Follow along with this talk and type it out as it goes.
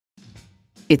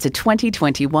It's a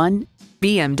 2021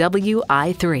 BMW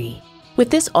i3. With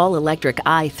this all-electric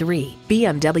i3,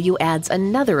 BMW adds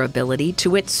another ability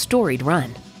to its storied run: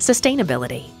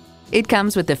 sustainability. It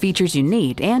comes with the features you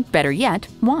need and, better yet,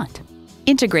 want.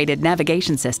 Integrated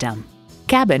navigation system,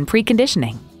 cabin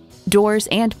preconditioning, doors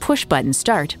and push-button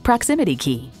start proximity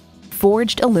key,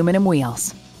 forged aluminum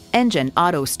wheels, engine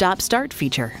auto stop-start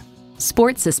feature,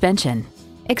 sport suspension,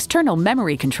 external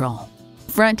memory control,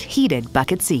 front heated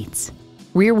bucket seats,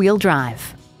 rear-wheel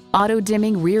drive,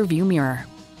 auto-dimming rear-view mirror,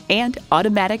 and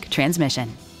automatic transmission.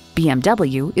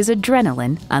 BMW is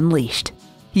adrenaline unleashed.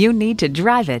 You need to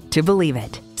drive it to believe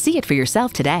it. See it for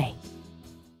yourself today.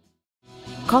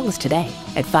 Call us today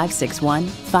at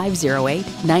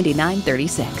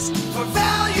 561-508-9936.